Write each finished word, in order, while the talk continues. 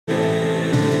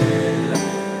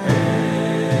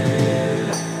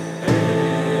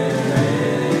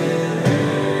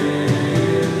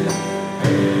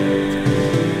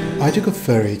I took a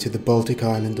ferry to the Baltic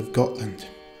island of Gotland.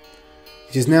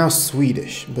 It is now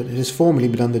Swedish, but it has formerly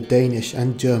been under Danish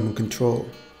and German control.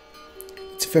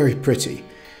 It's very pretty,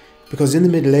 because in the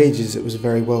Middle Ages it was a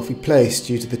very wealthy place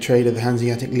due to the trade of the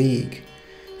Hanseatic League,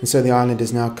 and so the island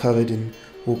is now covered in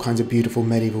all kinds of beautiful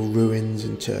medieval ruins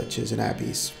and churches and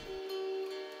abbeys.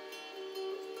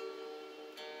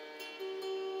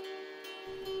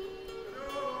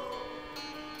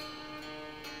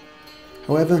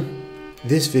 However,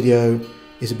 this video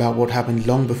is about what happened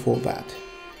long before that,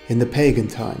 in the pagan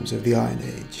times of the Iron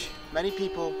Age. Many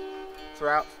people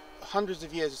throughout hundreds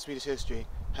of years of Swedish history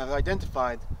have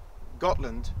identified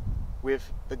Gotland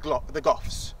with the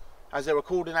Goths, as they were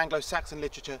called in Anglo-Saxon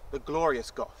literature, the glorious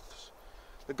Goths.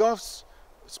 The Goths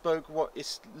spoke what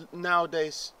is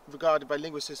nowadays regarded by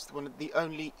linguists as one of the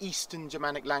only Eastern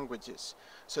Germanic languages.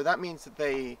 So that means that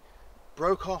they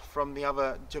broke off from the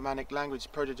other Germanic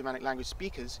language, Proto-Germanic language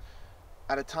speakers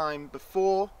at a time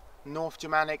before North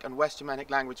Germanic and West Germanic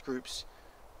language groups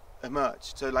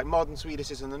emerged. So like modern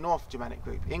Swedish is in the North Germanic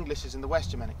group, English is in the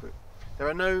West Germanic group. There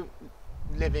are no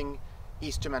living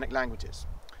East Germanic languages,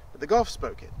 but the Goths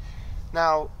spoke it.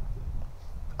 Now,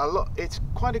 it's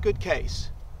quite a good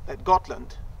case that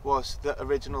Gotland was the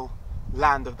original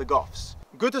land of the Goths.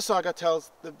 Gutasaga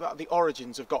tells about the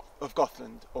origins of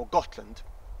Gothland, or Gotland,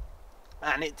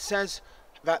 and it says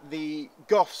that the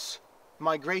Goths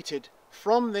migrated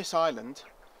from this island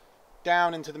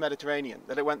down into the Mediterranean,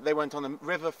 that they went on a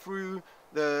river through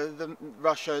the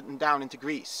Russia and down into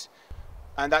Greece.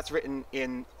 And that's written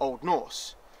in Old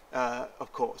Norse,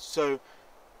 of course. So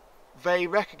they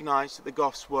recognized that the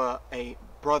Goths were a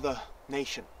brother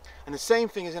nation. And the same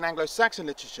thing is in Anglo-Saxon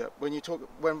literature. When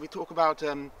we talk about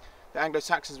the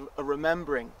Anglo-Saxons are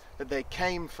remembering that they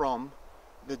came from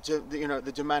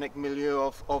the Germanic milieu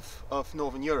of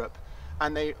Northern Europe,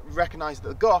 and they recognized that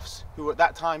the Goths, who at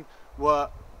that time were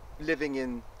living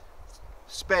in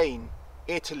Spain,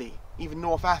 Italy, even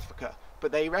North Africa,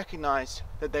 but they recognized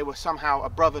that they were somehow a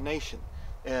brother nation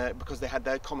because they had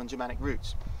their common Germanic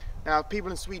roots. Now, people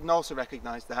in Sweden also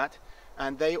recognized that,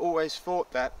 and they always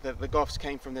thought that the Goths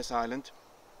came from this island,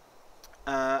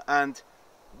 and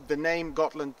the name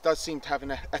Gotland does seem to have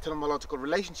an etymological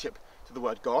relationship to the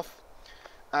word Goth.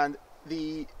 And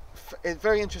it's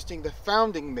very interesting, the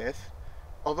founding myth,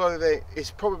 although it's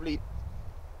probably,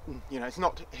 it's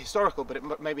not historical, but it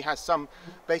maybe has some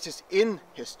basis in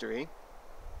history.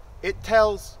 It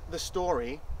tells the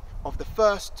story of the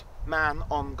first man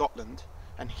on Gotland,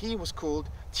 and he was called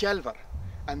Tjelvar.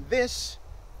 And this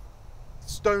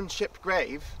stone ship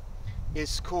grave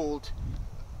is called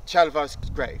Tjelvar's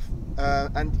grave.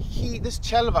 And this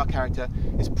Tjelvar character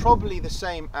is probably the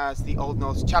same as the Old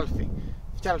Norse Tjalfi.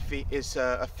 Tjalfi is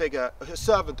a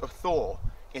servant of Thor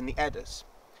in the Eddas.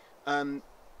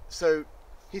 So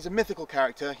he's a mythical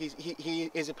character.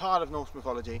 He is a part of Norse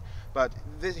mythology, but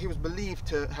he was believed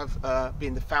to have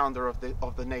been the founder of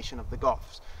the nation of the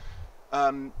Goths.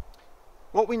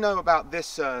 What we know about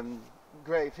this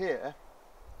grave here,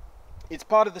 it's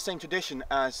part of the same tradition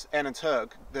as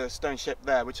Enenshög, the stone ship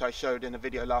there, which I showed in a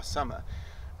video last summer,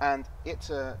 and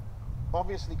it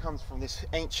obviously comes from this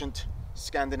ancient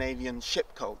Scandinavian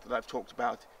ship cult that I've talked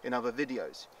about in other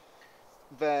videos.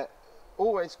 They're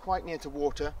always quite near to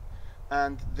water,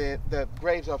 and the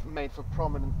graves are made for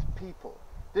prominent people.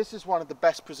 This is one of the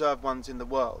best preserved ones in the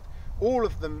world. All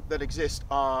of them that exist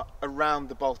are around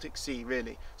the Baltic Sea,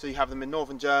 really. So you have them in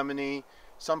northern Germany,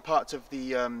 some parts of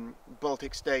the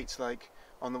Baltic states, like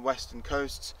on the western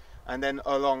coasts, and then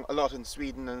along a lot in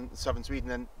Sweden and southern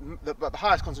Sweden. And but the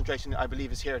highest concentration, I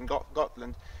believe, is here in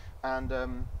Gotland.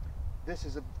 And this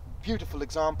is a beautiful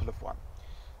example of one.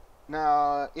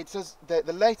 Now, it says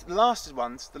the last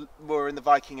ones were in the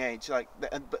Viking Age,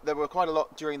 but there were quite a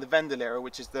lot during the Vendel era,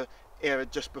 which is the era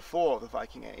just before the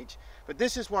Viking Age. But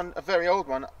this is a very old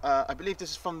one. I believe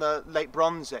this is from the late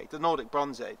Bronze Age, the Nordic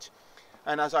Bronze Age.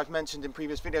 And as I've mentioned in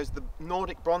previous videos, the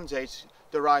Nordic Bronze Age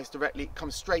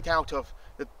comes straight out of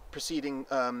the preceding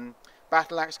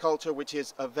battle axe culture, which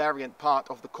is a variant part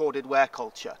of the corded ware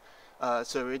culture.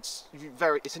 So it's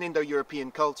an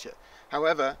Indo-European culture.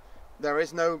 However, there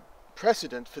is no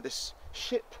precedent for this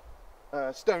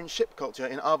stone ship culture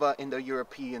in other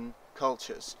Indo-European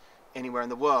cultures anywhere in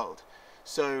the world.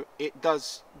 So it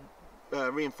does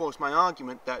reinforce my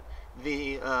argument that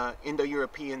the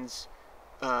Indo-Europeans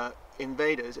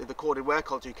invaders, the corded ware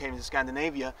culture who came into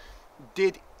Scandinavia,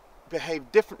 did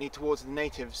behave differently towards the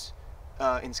natives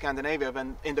in Scandinavia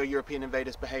than Indo-European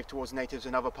invaders behaved towards natives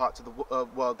in other parts of the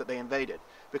world that they invaded.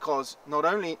 Because not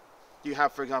only do you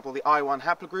have, for example, the I1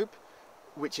 haplogroup,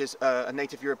 which is a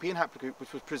native European haplogroup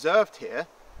which was preserved here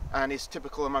and is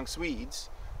typical among Swedes,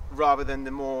 rather than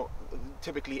the more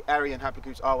typically Aryan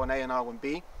haplogroups R1a and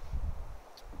R1b.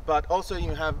 But also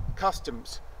you have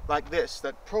customs like this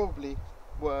that probably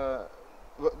were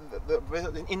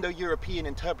the Indo-European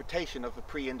interpretation of the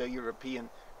pre-Indo-European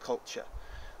culture,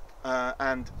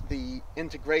 and the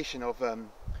integration of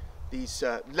these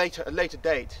later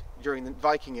date during the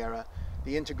Viking era,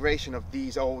 the integration of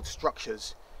these old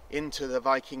structures into the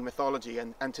Viking mythology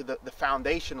and to the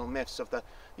foundational myths of the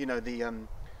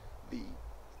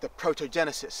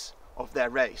protogenesis of their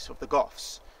race, of the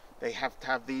Goths. They have to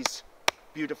have these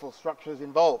beautiful structures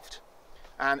involved.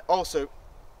 And also,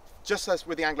 just as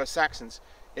with the Anglo-Saxons,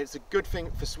 it's a good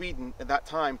thing for Sweden at that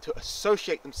time to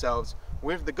associate themselves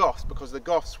with the Goths, because the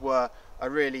Goths were a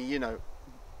really,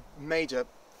 major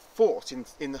force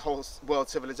in the whole world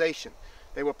civilization.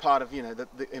 They were part of,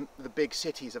 the big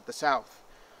cities of the south.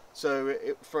 So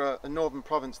for a northern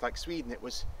province like Sweden, it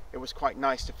was quite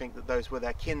nice to think that those were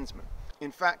their kinsmen.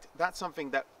 In fact, that's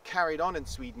something that carried on in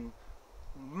Sweden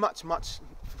much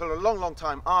for a long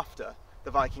time after the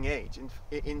Viking Age.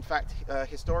 In fact,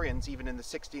 historians even in the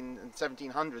 16 and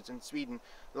 1700s in Sweden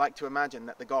like to imagine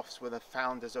that the Goths were the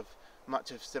founders of much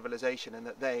of civilization and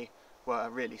that they were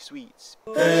really Swedes.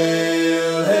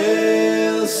 Hail,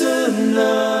 hail,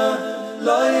 sinner,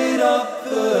 light up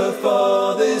the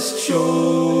farthest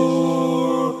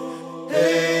shore.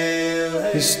 Hail,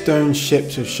 hail. These stone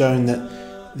ships have shown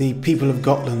that the people of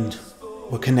Gotland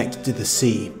were connected to the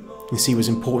sea. The sea was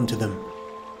important to them.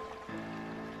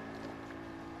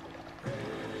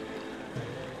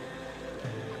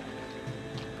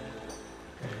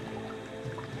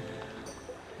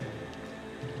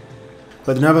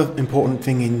 But another important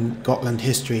thing in Gotland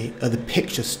history are the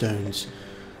picture stones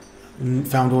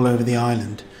found all over the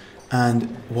island.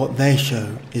 And what they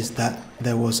show is that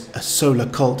there was a solar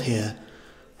cult here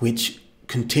which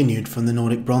continued from the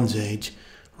Nordic Bronze Age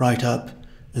right up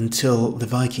until the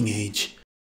Viking Age.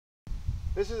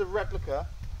 This is a replica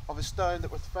of a stone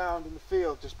that was found in the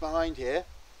field just behind here.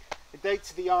 It dates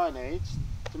to the Iron Age,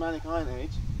 Germanic Iron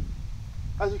Age.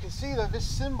 As you can see though, this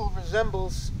symbol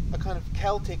resembles a kind of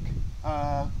Celtic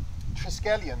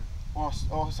triskelion or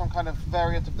some kind of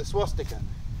variant of the swastika,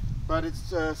 but it's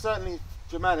certainly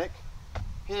Germanic.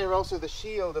 Here also the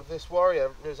shield of this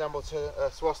warrior resembles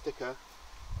a swastika.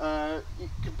 It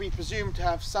could be presumed to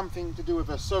have something to do with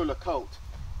a solar cult,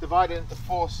 divided into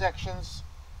 4 sections.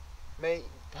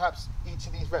 Perhaps each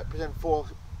of these represent 4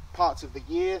 parts of the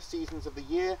year, seasons of the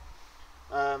year.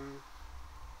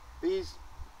 These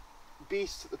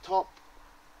beasts at the top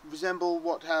resemble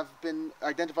what have been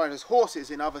identified as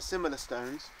horses in other similar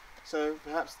stones, so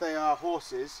perhaps they are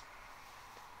horses.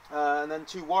 And then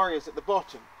 2 warriors at the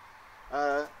bottom.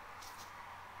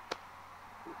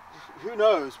 Who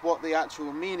knows what the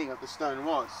actual meaning of the stone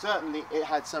was? Certainly it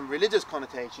had some religious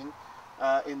connotation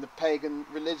in the pagan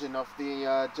religion of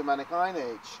the Germanic Iron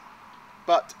Age.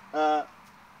 But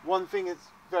one thing that's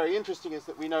very interesting is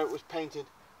that we know it was painted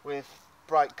with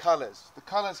bright colours. The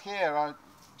colours here are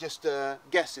just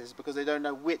guesses because they don't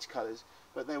know which colours,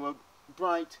 but they were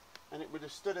bright and it would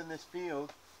have stood in this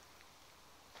field.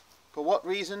 For what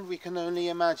reason, we can only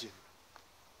imagine.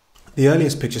 The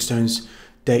earliest picture stones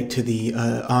date to the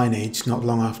Iron Age, not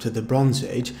long after the Bronze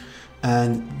Age,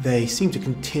 and they seem to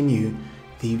continue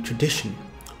the tradition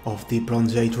of the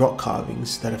Bronze Age rock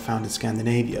carvings that are found in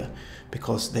Scandinavia,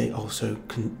 because they also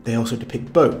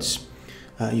depict boats.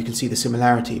 You can see the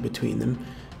similarity between them.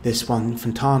 This one,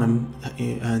 Fontanum,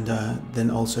 and then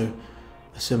also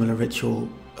a similar ritual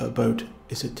boat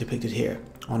is depicted here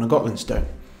on a Gotland stone.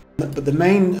 But the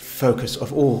main focus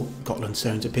of all Gotland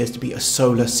stones appears to be a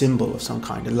solar symbol of some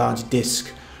kind, a large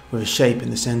disc with a shape in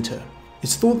the centre.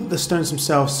 It's thought that the stones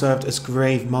themselves served as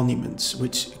grave monuments,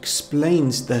 which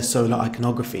explains their solar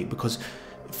iconography, because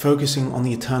focusing on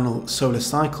the eternal solar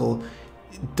cycle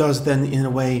does then in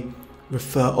a way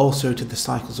refer also to the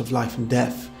cycles of life and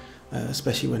death,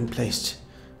 especially when placed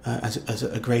as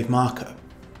a grave marker.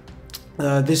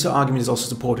 This argument is also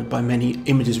supported by many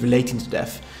images relating to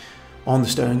death on the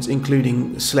stones,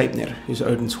 including Sleipnir, who's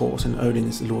Odin's horse, and Odin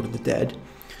is the lord of the dead.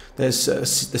 There's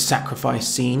the sacrifice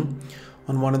scene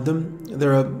on one of them.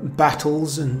 There are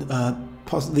battles, and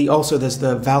possibly also there's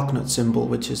the valknutl symbol,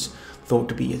 which is thought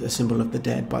to be a symbol of the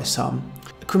dead by some.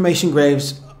 Cremation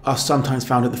graves are sometimes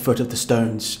found at the foot of the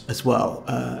stones as well,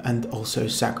 and also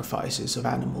sacrifices of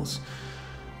animals.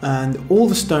 And all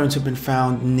the stones have been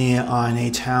found near Iron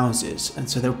Age houses, and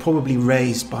so they were probably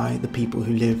raised by the people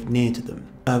who lived near to them.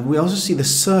 We also see the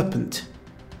serpent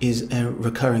is a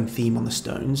recurring theme on the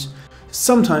stones.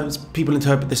 Sometimes people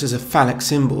interpret this as a phallic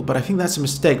symbol, but I think that's a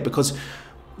mistake, because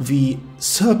The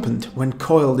serpent, when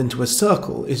coiled into a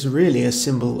circle, is really a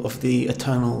symbol of the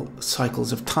eternal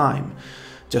cycles of time,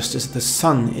 just as the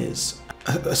sun is.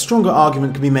 A stronger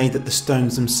argument can be made that the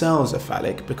stones themselves are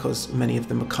phallic, because many of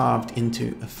them are carved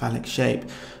into a phallic shape.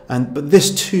 But this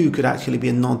too could actually be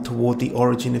a nod toward the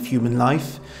origin of human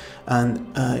life, and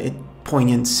a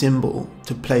poignant symbol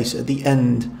to place at the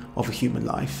end of a human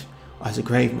life as a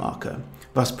grave marker,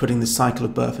 thus putting the cycle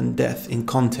of birth and death in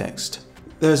context.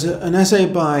 There's an essay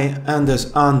by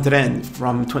Anders Andren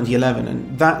from 2011,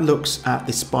 and that looks at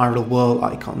the spiral whirl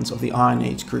icons of the Iron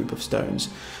Age group of stones,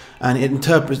 and it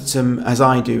interprets them, as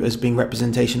I do, as being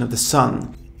representation of the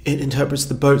sun. It interprets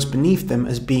the boats beneath them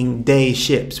as being day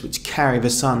ships which carry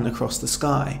the sun across the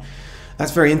sky.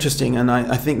 That's very interesting, and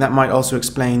I think that might also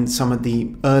explain some of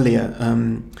the earlier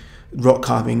rock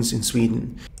carvings in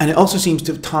Sweden. And it also seems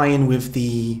to tie in with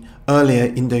the earlier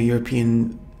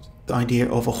Indo-European idea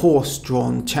of a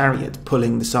horse-drawn chariot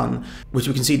pulling the sun, which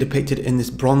we can see depicted in this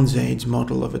Bronze Age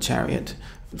model of a chariot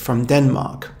from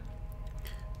Denmark.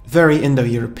 Very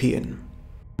Indo-European.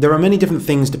 There are many different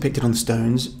things depicted on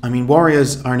stones. I mean,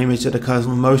 warriors are an image that occurs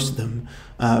on most of them.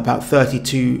 About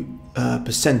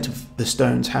 32% of the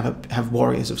stones have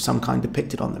warriors of some kind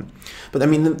depicted on them. But I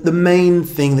mean, the main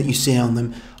thing that you see on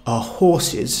them are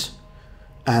horses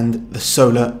and the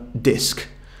solar disc.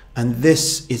 And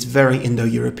this is very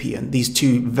Indo-European. These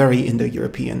two very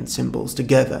Indo-European symbols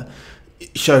together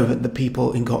show that the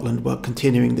people in Gotland were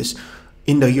continuing this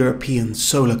Indo-European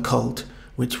solar cult,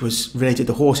 which was related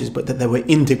to horses, but that they were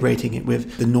integrating it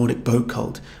with the Nordic boat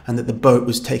cult, and that the boat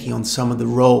was taking on some of the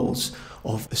roles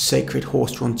of a sacred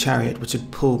horse-drawn chariot which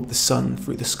had pulled the sun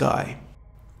through the sky.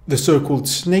 The so-called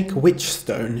snake witch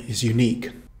stone is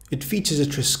unique. It features a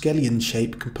Triskelion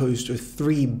shape composed of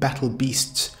 3 battle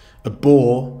beasts: a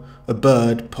boar, a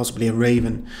bird, possibly a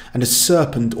raven, and a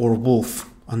serpent or a wolf,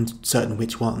 uncertain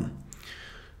which one.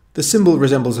 The symbol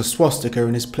resembles a swastika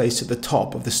and is placed at the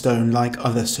top of the stone like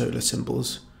other solar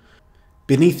symbols.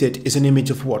 Beneath it is an image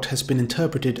of what has been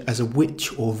interpreted as a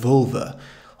witch or vulva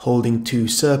holding 2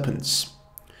 serpents.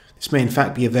 This may in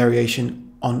fact be a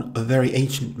variation on a very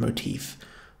ancient motif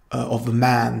of a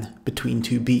man between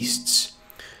 2 beasts,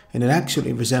 and it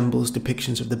actually resembles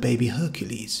depictions of the baby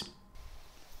Hercules.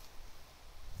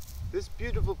 This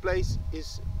beautiful place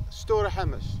is Stora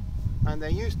Hammers, and there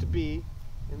used to be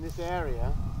in this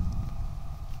area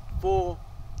 4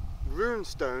 rune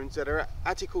stones that are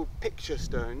actually called picture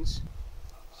stones.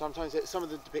 Sometimes some of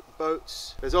them depict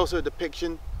boats. There's also a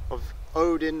depiction of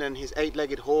Odin and his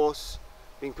 8-legged horse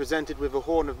being presented with a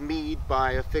horn of mead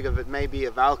by a figure that may be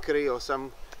a Valkyrie or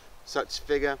some such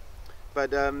figure.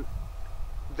 But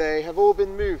they have all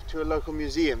been moved to a local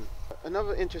museum.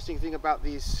 Another interesting thing about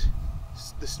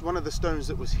one of the stones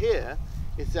that was here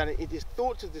is that it is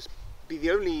thought to be the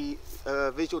only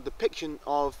visual depiction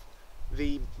of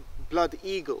the blood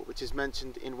eagle, which is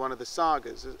mentioned in one of the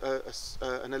sagas,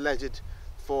 an alleged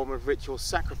form of ritual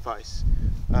sacrifice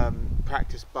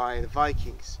practiced by the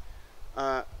Vikings.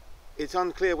 It's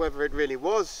unclear whether it really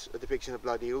was a depiction of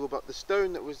blood eagle, but the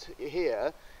stone that was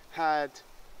here had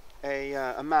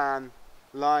a man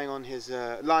lying on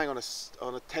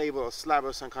a table or slab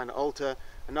or some kind of altar,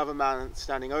 another man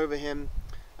standing over him,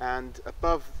 and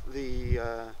above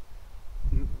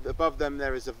them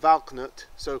there is a valknutl,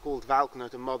 so-called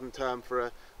valknutl, a modern term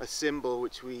for a symbol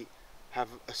which we have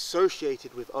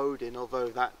associated with Odin, although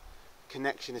that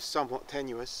connection is somewhat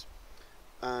tenuous.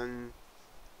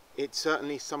 It's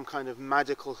certainly some kind of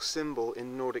magical symbol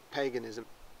in Nordic paganism.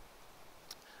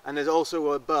 And there's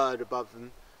also a bird above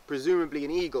them, presumably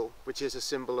an eagle, which is a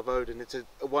symbol of Odin. It's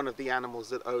one of the animals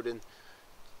that Odin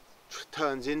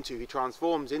he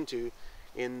transforms into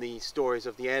in the stories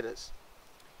of the Eddas.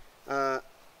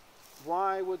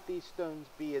 Why would these stones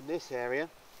be in this area?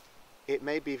 It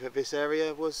may be that this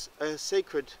area was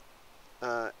sacred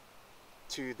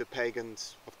to the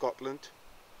pagans of Gotland,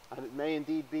 and it may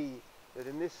indeed be that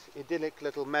in this idyllic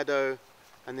little meadow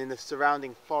and in the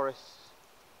surrounding forests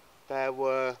there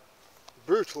were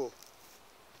brutal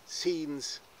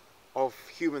scenes of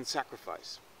human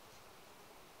sacrifice.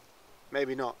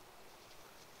 Maybe not.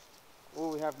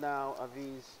 All we have now are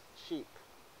these sheep.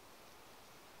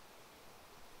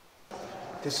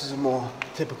 This is a more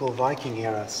typical Viking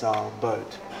era style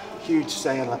boat. Huge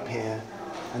sail up here,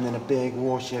 and then a big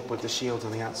warship with the shields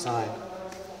on the outside.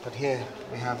 But here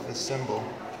we have this symbol.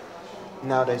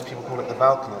 Nowadays people call it the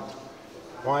valknutl.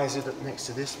 Why is it next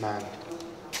to this man?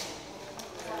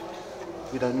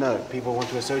 We don't know. People want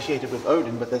to associate it with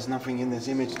Odin, but there's nothing in this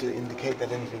image to indicate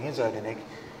that anything is Odinic.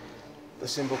 The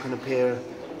symbol can appear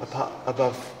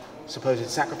above supposed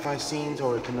sacrifice scenes,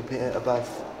 or it can appear above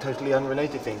totally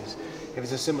unrelated things. If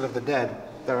it's a symbol of the dead,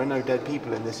 there are no dead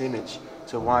people in this image,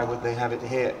 so why would they have it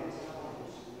here?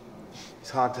 It's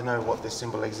hard to know what this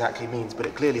symbol exactly means, but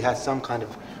it clearly has some kind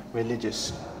of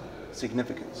religious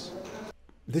significance.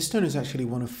 This stone is actually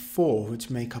one of 4 which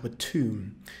make up a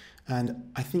tomb, and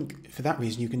I think for that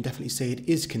reason you can definitely say it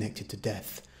is connected to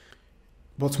death.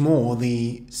 What's more,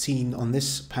 the scene on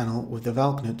this panel with the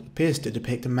valknutl appears to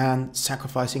depict a man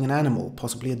sacrificing an animal,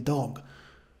 possibly a dog.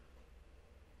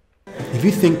 If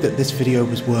you think that this video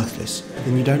was worthless,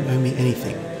 then you don't owe me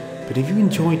anything, but if you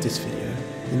enjoyed this video,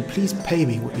 then please pay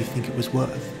me what you think it was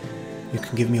worth. You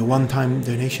can give me a one-time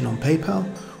donation on PayPal,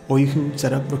 or you can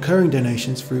set up recurring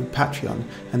donations through Patreon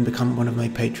and become one of my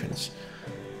patrons.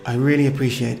 I really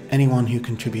appreciate anyone who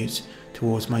contributes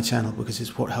towards my channel because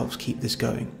it's what helps keep this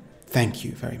going. Thank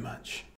you very much.